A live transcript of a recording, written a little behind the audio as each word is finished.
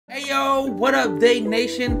Yo, what up, Day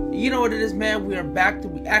Nation? You know what it is, man. We are back to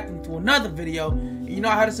reacting to another video. You know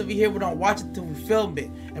how this over here, we don't watch it till we film it.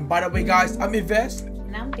 And by the way, guys, I'm Yves.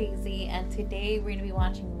 And I'm Daisy, and today we're going to be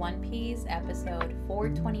watching One Piece episode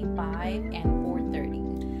 425 and 430.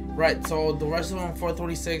 Right, so the rest of them,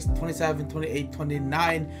 426, 27, 28,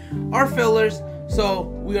 29, are fillers. So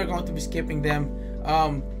we are going to be skipping them.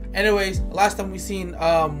 Anyways, last time we seen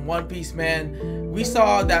One Piece, man, we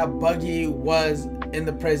saw that Buggy was in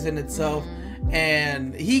the prison itself,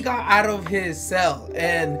 and he got out of his cell,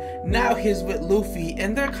 and now he's with Luffy,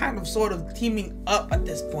 and they're kind of sort of teaming up at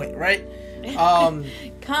this point, right?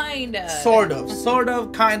 Kinda. Sort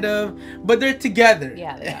of, kind of, but they're together.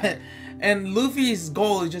 Yeah, they are. And Luffy's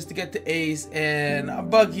goal is just to get to Ace, and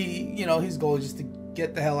Buggy, you know, his goal is just to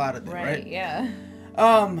get the hell out of there, right? Yeah.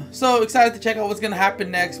 So excited to check out what's gonna happen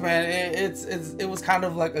next, man. It was kind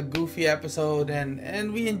of like a goofy episode,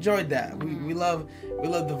 and we enjoyed that. We love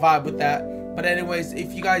the vibe with that. But anyways,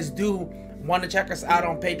 if you guys do want to check us out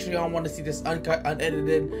on Patreon, want to see this uncut,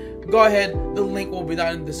 unedited, go ahead. The link will be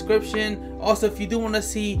down in the description. Also, if you do want to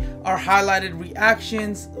see our highlighted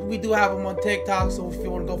reactions, we do have them on TikTok. So if you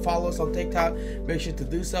want to go follow us on TikTok, make sure to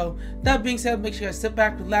do so. That being said, make sure you guys sit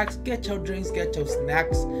back, relax, get your drinks, get your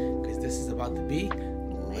snacks, because this is about to be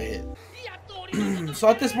lit. So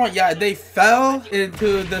at this point, yeah, they fell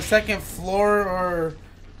into the second floor, or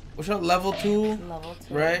what's up, level 2? Level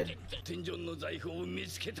 2. Right?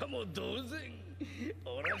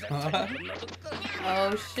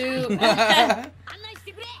 Oh shoot.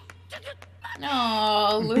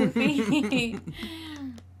 No, Luffy.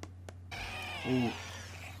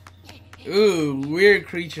 Ooh, weird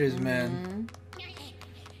creatures, man.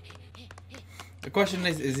 The question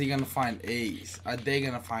is he gonna find Ace? Are they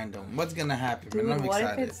gonna find him? What's gonna happen, Dude, man? I'm excited.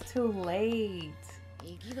 What if it's too late?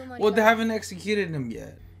 Well, they haven't executed him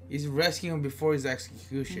yet. He's rescuing him before his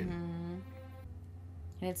execution.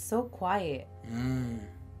 And it's so quiet.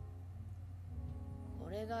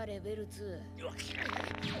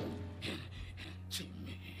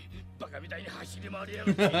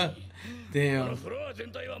 Damn.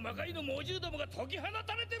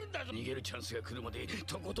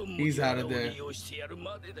 He's out of there.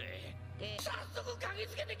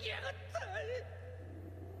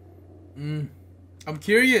 I'm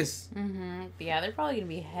curious. Yeah, they're probably gonna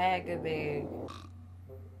be hecka big.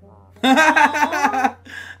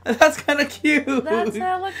 That's kind of cute. That's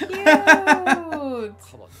hella cute.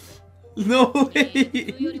 No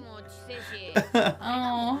way.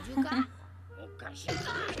 Oh.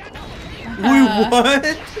 Wait, what?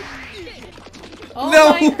 Oh No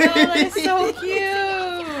my way. god, that's so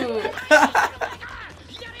cute.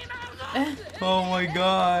 Oh my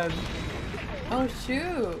god. Oh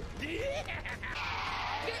shoot.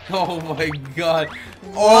 Oh my god.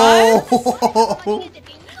 Oh.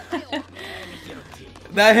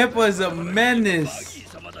 That hip was a menace.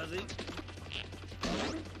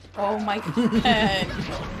 Oh my god.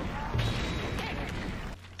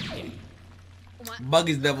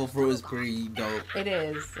 Buggy's devil fruit is pretty dope. It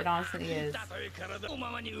is. It honestly is.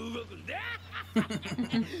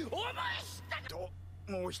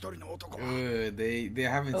 They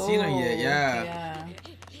haven't seen him yet, yeah.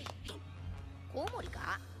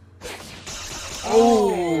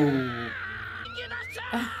 Oh.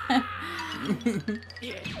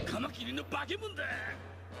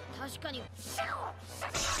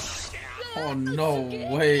 Oh no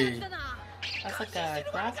way. That's like a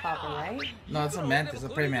grasshopper, right? No, it's a mantis, a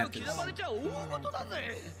prey mantis.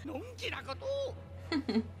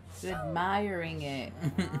 He's admiring it.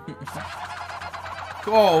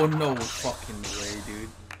 Oh no fucking way, dude.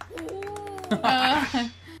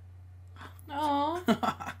 Oh.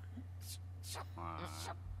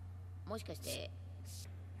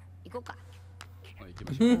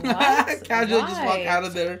 Casual just walk out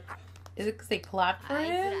of there. Is it because they clapped for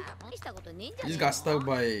him? He just got stuck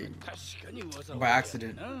by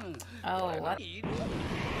accident. Oh, what? I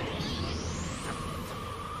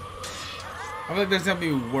feel like there's gonna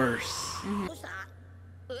be worse.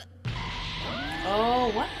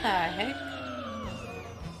 Oh, what the heck?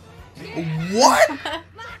 What?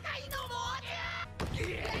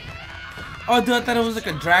 Oh, dude, I thought it was like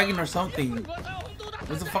a dragon or something. It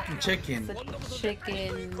was a fucking chicken. It's a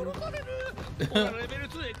chicken.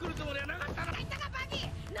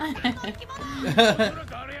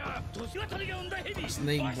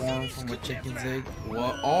 Snake born from a chicken's egg.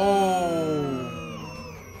 What? Oh.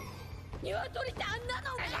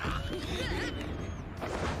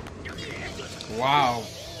 Wow.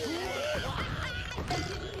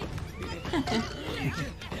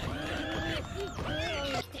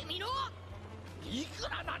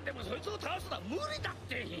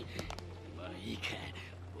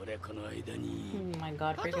 Oh my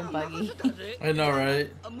god, freaking buggy. I know, right?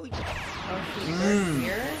 Oh, she's third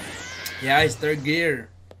gear? Yeah, it's third gear.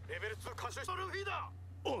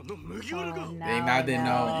 Oh, Dang, now they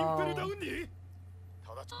know.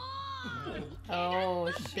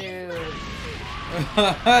 Oh, shoot.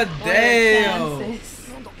 Damn.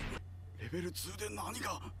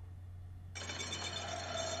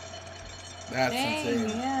 That's Dang, insane.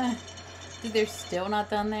 yeah. Dude, they're still not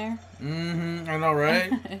done there? Mm-hmm. I know,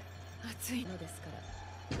 right?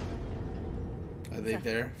 Are they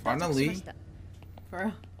there? Finally.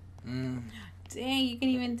 Bro. Mm. Dang, you can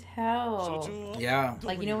even tell. Yeah.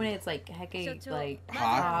 Like, you know when it's like hecka, like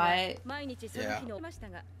Hot? hot?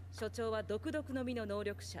 Yeah. 所長は独特の身の能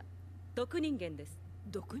力者、毒人間です。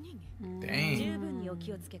毒人間？ Dang. 十分にお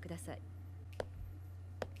気をつけください。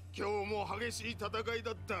今日も激しい戦い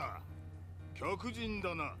だった。客人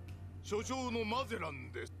だな。所長のマゼラ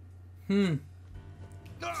ンです。Hmm.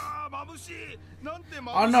 ああ、眩しい。なんて眩しい。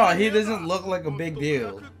Oh no, he doesn't look like a big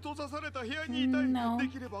deal. 閉ざされた部屋にいたい。 No. で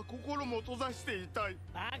きれば心も閉ざしていたい。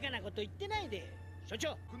バカなこと言ってないで。所長。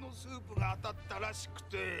このスープが当たったらしく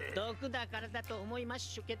て。毒だからだと思いま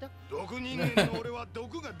すけど。毒人間の俺は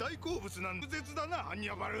毒が大好物なんだ。絶だな、ハン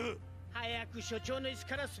ニャバル。早く所長の椅子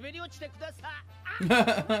から滑り落ちてください。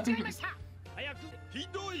あ、間違えました。早く。ひ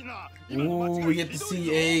どいな。 Ooh, we get to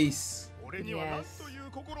see Ace. 俺には何とい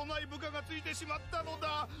う心ない部下がついてしまったの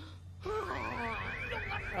だ。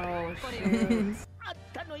 Oh, shoot. あっ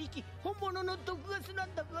たの息、本物の毒ガスな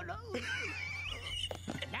んだから。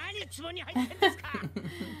何壺に入ってんですか。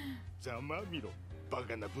ざまみろ、バ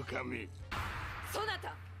カな部下め。そな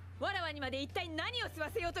た、わらわにまで一体何を吸わ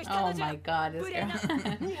せようとした Oh のじゃ。 my god, this 無礼な。 girl. な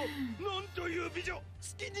んという美女、好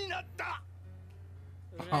きになった。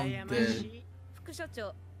羨ましい。副所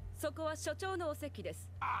長、そこは所長のお席です。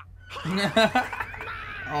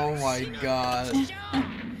 Oh my god.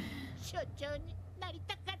 所長になり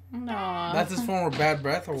たかった。 No. That's his form of bad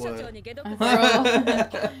breath or 副所 what? 長に解毒 Bro. さ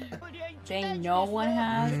Dang, no one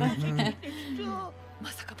has.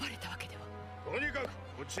 まさかバレたわけでは。 とにかく、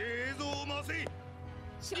こっちへ映像を回せ。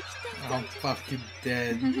 I'm fucking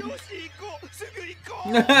dead. よし、行こう。すぐ行こ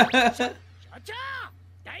う。所長、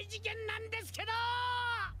大事件なんですけど。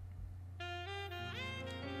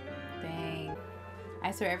 Dang.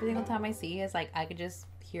 I swear, every single time I see his, like, I could just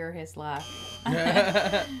hear his laugh.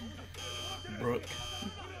 Brooke.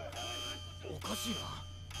 おかしい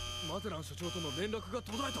な。マゼラン所長との連絡が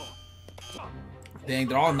途絶えた。 Dang,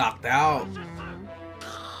 they're all knocked out.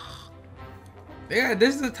 Yeah,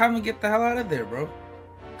 this is the time to get the hell out of there, bro.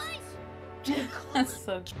 That's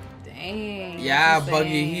so dang. Yeah, that's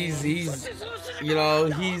Buggy, insane. he's you know,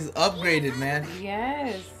 he's upgraded, man.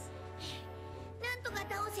 Yes.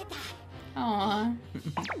 Aw.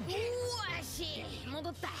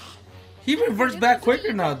 He reverts back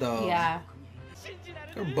quicker now, though. Yeah.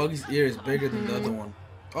 Her Buggy's ear is bigger than the other one.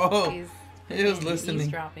 Oh, He's he was listening.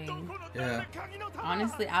 eavesdropping. Yeah,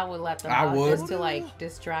 Honestly, I would let them I out would. just to like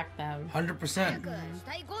distract them. 100%.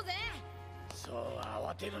 そう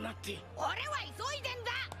慌てるなって。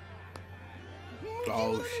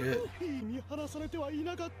 Oh shit. 見放されてはい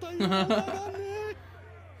なかったよ。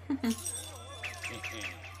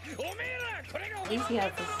おめえらこれが At least he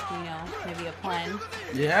has this, you know, maybe a plan to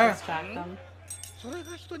Yeah. distract them. それ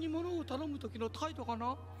が人に物を頼む時の態度か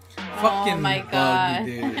な。 Fucking my Buggy, God.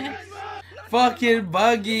 dude. Fucking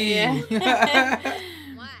Buggy. Yeah.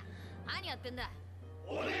 何やってんだ。よ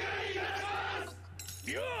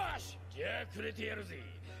し、じゃあくれてやるぜ。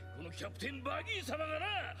このキャプテンバギー様がな、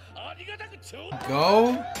ありがたくちょうだい。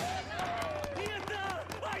 Go. やっ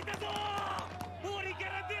た、開いたぞ。檻か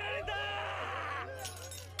ら出られた。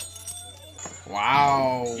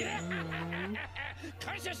 Wow.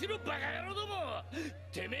 感謝しろバカ野郎ども。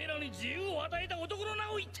てめえらに自由を与えた男の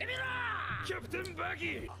名を言ってみろ。キャプテンバギ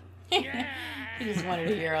ー。 He just wanted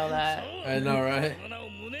to hear all that. I know, right? この名を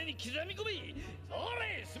胸に刻み込み、そ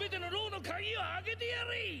れ、すべての牢の鍵を開けてや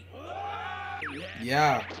れ。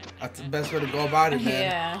 Yeah, that's the best way to go about it, man.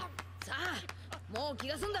 Yeah. さあ、もう気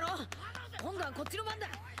が済んだろ。今度はこっちの番だ。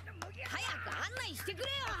早く案内してくれよ。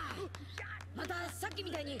またさっき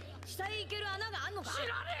みたいに下へ行ける穴があんのか。知ら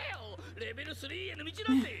ねえよ。レベル3への道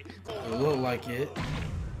なんて。 It looked like it.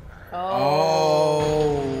 Oh.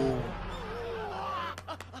 Oh.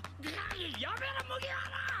 やめろ麦わ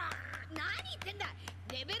ら。何言ってんだ。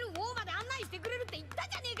レベル5まで案内してくれるって言った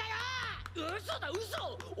じゃねえかよ。嘘だ嘘。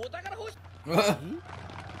お宝欲しい。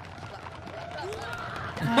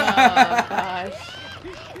 Oh gosh.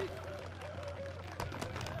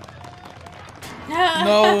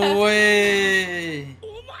 No way. お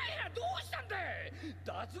前らどうしたんだ。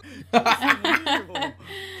脱。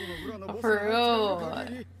 For real.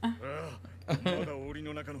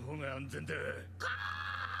 全だ。よ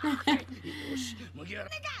し、麦わら。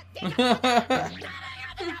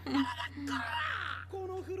こ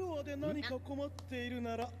のフロアで何か困っている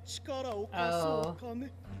なら力を貸そうか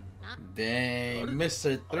ね。Dang,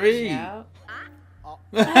 Mr. 3. Yeah.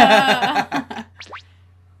 3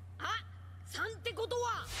ってこと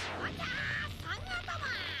はあたー3頭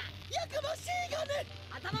やかましいがね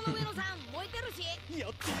頭の上の3燃えてるしや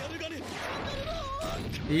ってやるがね。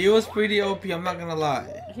 He was pretty OP, I'm not gonna lie.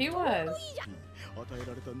 He was. 与え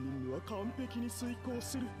られた任務は完璧に遂行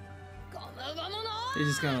する。ゴムゴムの He's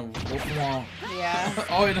just gonna whoop them all. Yeah.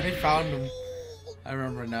 Oh, no, he found him. I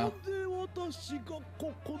remember now. で私が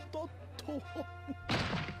ここだと。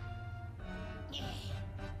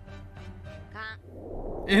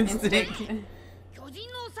Instinct. 巨人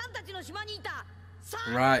の3たちの島にいた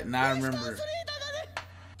Right, now I remember.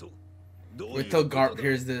 どう Wait till Garp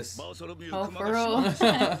hears this. バーソロビュー Oh, 熊 for が real.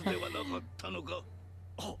 島のはずではなかったのか。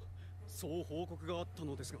あ、そう報告があった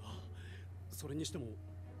のですが、それにしても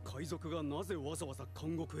海賊がなぜわざわざ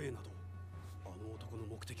監獄へなど。あの男の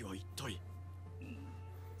目的は一体。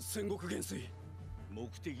戦国元帥。目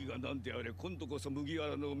的が何であれ、今度こそ麦わ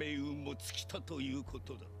らの命運も尽きたというこ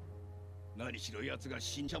とだ。何しろ奴が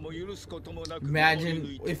信者も許すこともなく。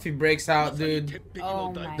 Imagine if he breaks out, dude.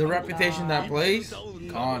 Oh my The reputation that God. place,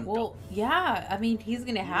 gone. Well, yeah. I mean, he's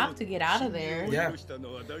gonna have to get out of there. Yeah,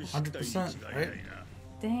 100%, right?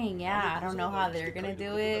 Dang, yeah. I don't know how they're gonna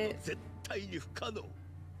do it. 絶対に不可能。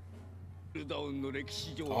ルダウンの歴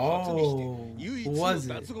史上初 Oh, にして唯一 who の was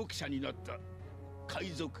it? 脱獄者になった海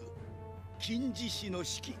賊金獅子の指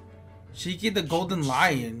揮。 Shiki the Golden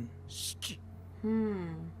Lion.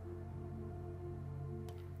 Hmm.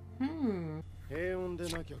 I wonder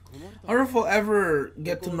if we'll ever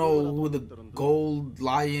get to know who the Gold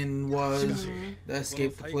Lion was that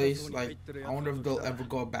escaped the place. Like, I wonder if they'll ever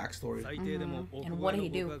go a backstory. And what did he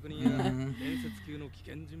do?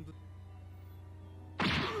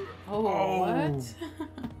 Oh, Oh. what?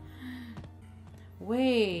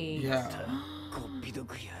 Wait. Yeah.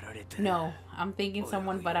 No, I'm thinking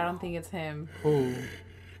someone, but I don't think it's him. Who?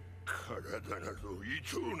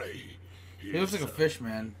 He looks like a fish,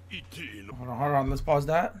 man. Hold on, let's pause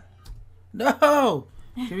that. No!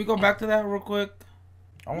 Can we go back to that real quick?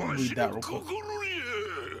 I want to read that real quick.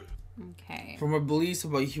 Okay. From a beliefs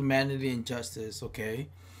about humanity and justice, okay?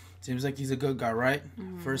 Seems like he's a good guy, right?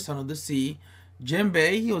 First son of the sea.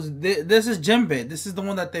 JINBEI, he was. This is JINBEI. This is the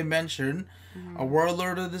one that they mentioned. A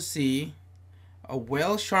warlord of the sea. A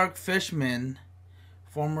whale shark fisherman.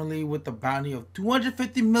 Formerly with a bounty of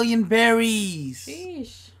 250 million berries.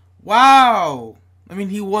 Sheesh. Wow! I mean,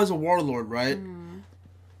 he was a warlord, right?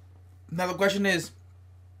 Now the question is,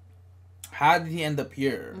 how did he end up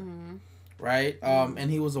here? Right?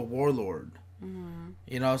 And he was a warlord.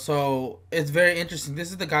 You know, so it's very interesting.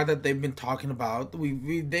 This is the guy that they've been talking about.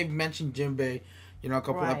 They've mentioned JINBEI, you know, a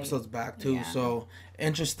couple episodes back too. Yeah. So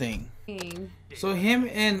interesting. So him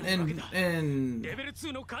and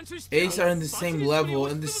Ace are in the same level,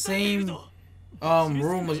 in the same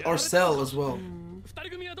room or cell as well.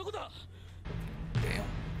 Damn,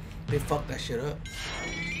 they fucked that shit up.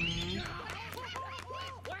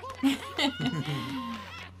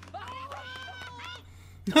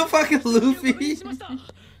 No fucking Luffy.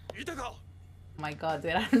 Oh my god,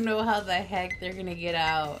 dude, I don't know how the heck they're gonna get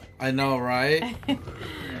out. I know, right?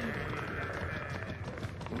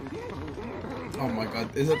 Oh my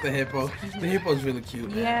god, is that the hippo? The hippo's really cute,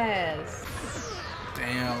 man. Yes.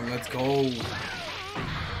 Damn, let's go.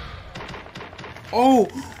 Oh!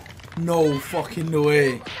 No fucking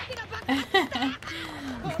way.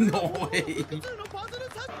 No way.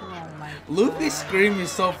 Oh my Luffy's scream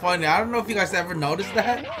is so funny. I don't know if you guys ever noticed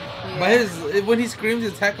that. But when he screams,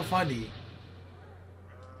 it's hecka funny.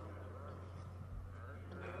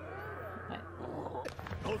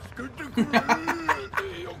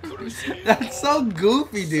 That's so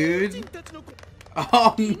goofy, dude.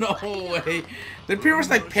 Oh, no way. They're pretty much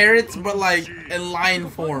like parrots, but like in lion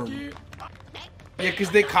form. Yeah,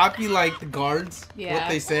 because they copy like the guards, what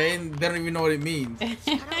they say, and they don't even know what it means.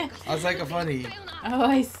 That's like a funny. Oh,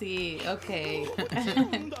 I see. Okay. Oh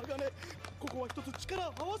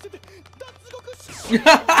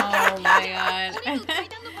my god.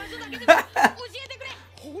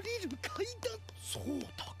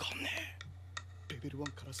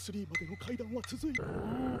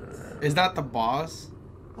 Is that the boss?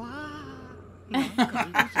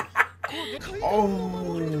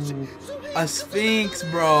 Oh, a sphinx,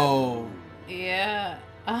 bro. Yeah.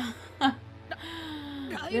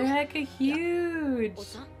 They're hecka huge.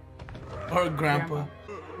 Or grandpa.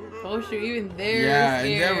 Oh shoot, even they're Yeah,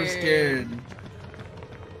 scared. and they were scared.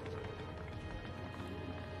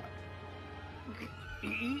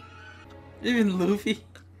 Even Luffy.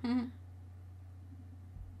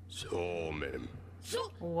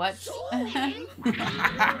 What?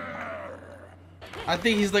 I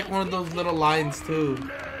think he's like one of those little lions too.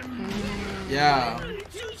 Yeah.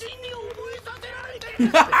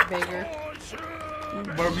 Bigger.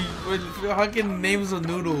 Barbie with fucking names of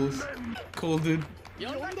noodles. Cool, dude.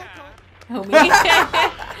 Who, me?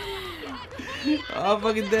 I'm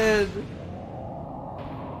fucking dead.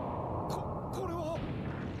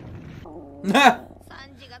 サ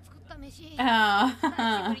ンジが作った飯。久し Oh.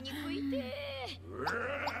 ぶりに食いてえ。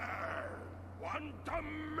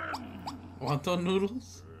 Wonton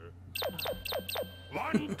noodles?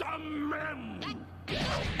 God,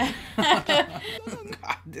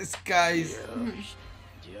 this guy's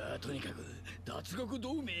じゃあとにかく脱獄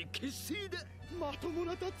同盟結成だ。まとも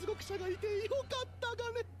な脱獄者がいてよかったが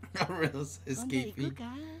ね。 a real escapee.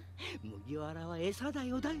 麦わらは餌だ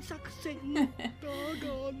よ大作戦。だが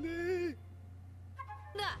ね。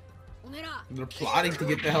な、おめえら。 They're plotting to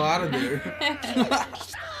get the hell out of there.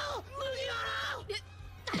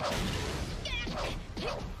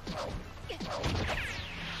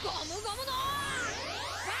 ゴムゴムの。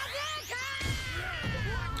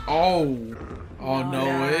 Oh. Oh, no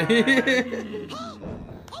way.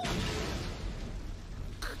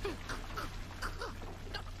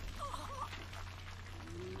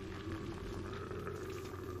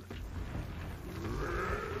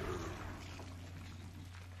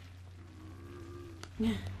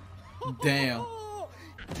 Damn.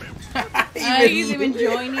 He's even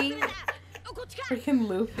joining. Freaking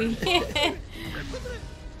Luffy.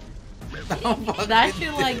 That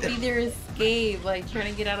should like be their escape, like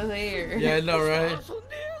trying to get out of there. Yeah, I know, right?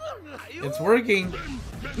 It's working.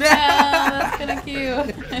 Yeah, that's kind of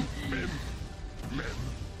cute.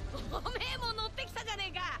 おめえも乗ってきたじゃ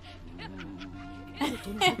ねえか。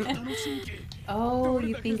 Oh,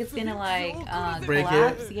 you think it's gonna like Break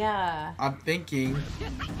collapse? it? Yeah. I'm thinking.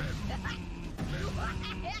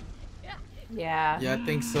 Yeah. Yeah, I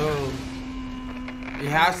think so. He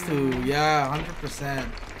has to. Yeah, 100%.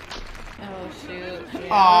 Oh shoot.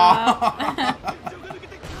 Yeah. Aw.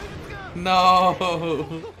 No.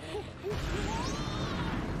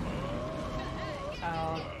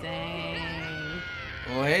 Oh dang.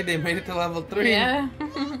 Well, hey, they made it to level 3. Yeah.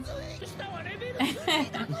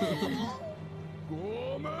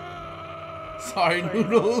 Sorry,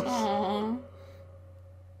 noodles. Aw.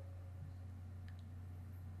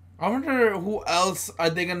 I wonder who else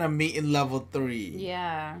are they gonna meet in level 3.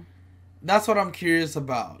 Yeah. That's what I'm curious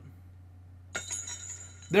about.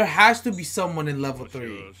 There has to be someone in level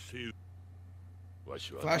 3.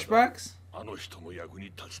 Flashbacks? あの人の役に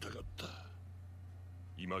立ちたかった。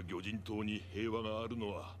今魚人島に平和がある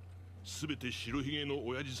のは全て白ひげの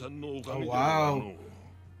親父さんのおかげだ。 Wow.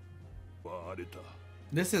 バレた。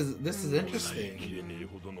 This is き interesting. れねえ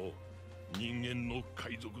ほどの人間の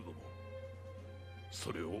海賊ども。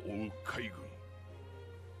それを追う海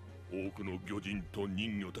軍。多くの魚人と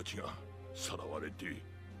人魚たちがさらわれて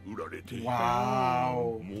売られて。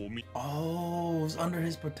 Wow. もうみ。 Oh, it's under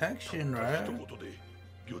his protection, 一 right? 言で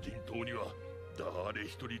魚人島には誰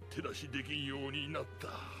一人手出しできんようになった。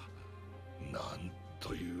なん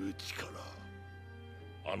という力。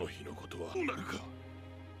あの日のことはどうなるか。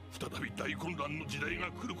再び大混乱の時代が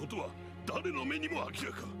来ることは誰の目にも明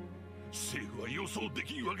らか。政府は予想で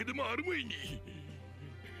きんわけでもあるまいに。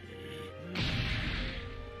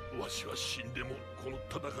わしは死んでもこの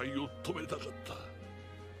戦いを止めたかった。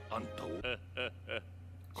あんたを。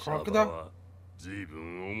 Crocodile? 随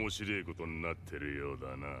分面白いことになってるよう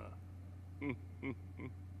だな。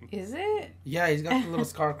 Is it? Yeah, he's got the little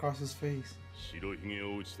scar across his face. 白ひげ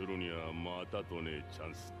を打ち取るにはまたとねチャ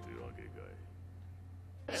ンスってわけか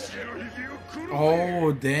い。白ひげを殺せ。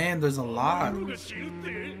 Oh, damn, there's a lot.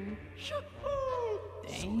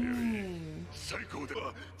 Dang. 最高だ。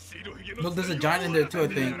白ひげの。 Look, there's a giant in there too, I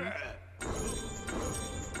think.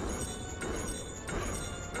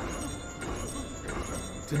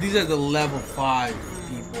 So these are the level 5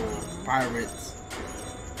 people, pirates.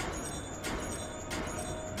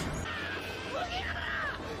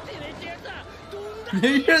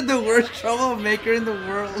 You're the worst troublemaker in the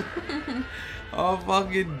world. Oh,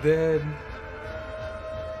 fucking dead.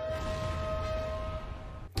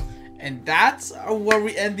 And that's where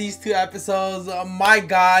we end these 2 episodes. Oh my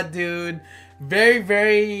god, dude.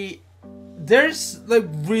 Very, there's like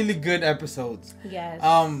really good episodes. Yes.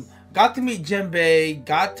 Got to meet JINBEI,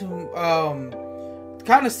 got to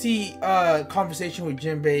kind of see conversation with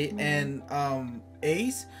JINBEI and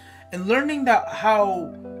Ace, and learning that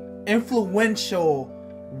how influential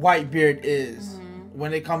Whitebeard is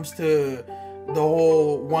when it comes to the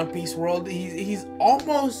whole One Piece world. He's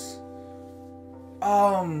almost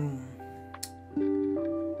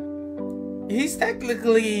he's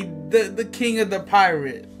technically the king of the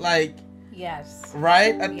pirate, like, Yes.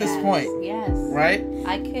 right at this point, Yes. right?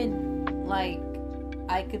 I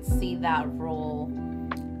could see that role.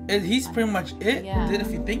 And he's pretty much it. Yeah. Then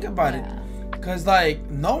if you think about it, because like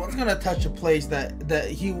no one's gonna touch a place that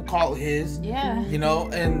he will call his. Yeah. You know,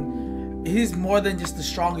 and he's more than just the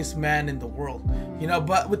strongest man in the world. You know,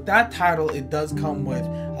 but with that title, it does come with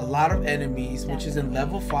a lot of enemies, which is in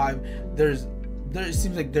level 5. There it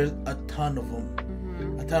seems like there's a ton of them,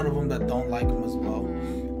 a ton of them that don't like him as well.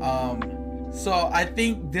 So I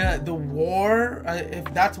think the war, if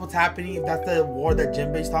that's what's happening, if that's the war that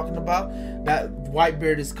JINBEI's talking about, that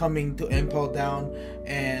Whitebeard is coming to impel down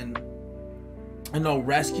and, you know,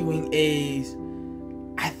 rescuing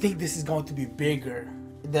𝐸𝐸. I think this is going to be bigger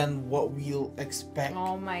than what we'll expect.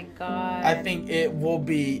 Oh my god. I think it will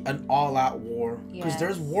be an all-out war because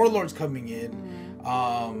there's warlords coming in.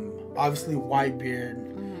 Obviously Whitebeard,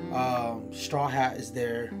 Straw Hat is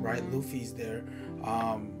there, right? Luffy's there.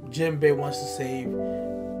 JINBEI wants to save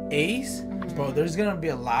𝐸𝐸. Bro, there's gonna be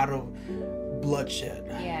a lot of bloodshed.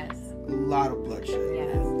 Yes. A lot of bloodshed.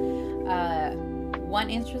 Yes. One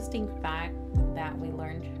interesting fact that we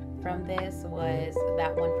learned from this was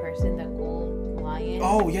that one person, the Gold Lion.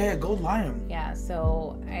 Oh yeah, Gold Lion. Yeah.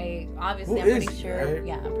 So I'm pretty sure. Right?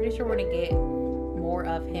 Yeah, I'm pretty sure we're gonna get more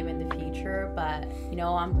of him in the future. But you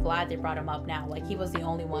know, I'm glad they brought him up now. Like he was the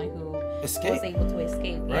only one who was able to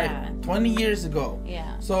escape. Right. Yeah. 20 years ago.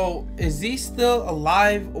 Yeah. So is he still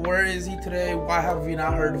alive? Where is he today? Why have we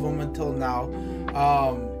not heard of him until now?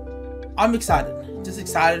 I'm excited. Just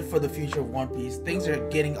excited for the future of One Piece. Things are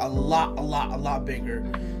getting a lot bigger.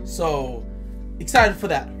 So excited for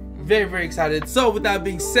that. Very, very excited. So with that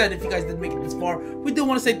being said, if you guys did make it this far, we do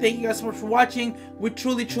want to say thank you guys so much for watching. We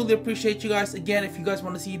truly appreciate you guys. Again, if you guys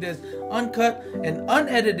want to see this uncut and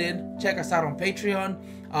unedited, check us out on Patreon.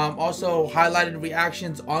 Also highlighted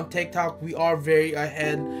reactions on TikTok. We are very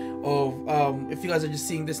ahead of, if you guys are just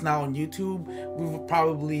seeing this now on YouTube, we've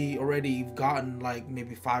probably already gotten like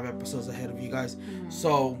maybe 5 episodes ahead of you guys.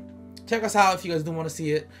 So check us out if you guys do want to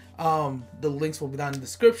see it. The links will be down in the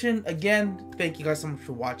description. Again, thank you guys so much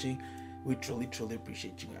for watching. We truly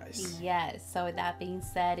appreciate you guys. Yes. So with that being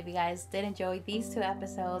said, if you guys did enjoy these 2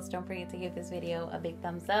 episodes, don't forget to give this video a big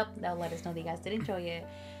thumbs up. That'll let us know that you guys did enjoy it.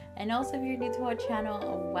 And also, if you're new to our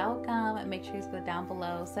channel, welcome. Make sure you go down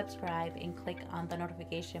below, subscribe, and click on the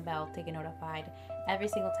notification bell to get notified every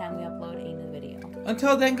single time we upload a new video.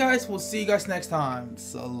 Until then, guys, we'll see you guys next time.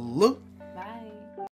 Salute.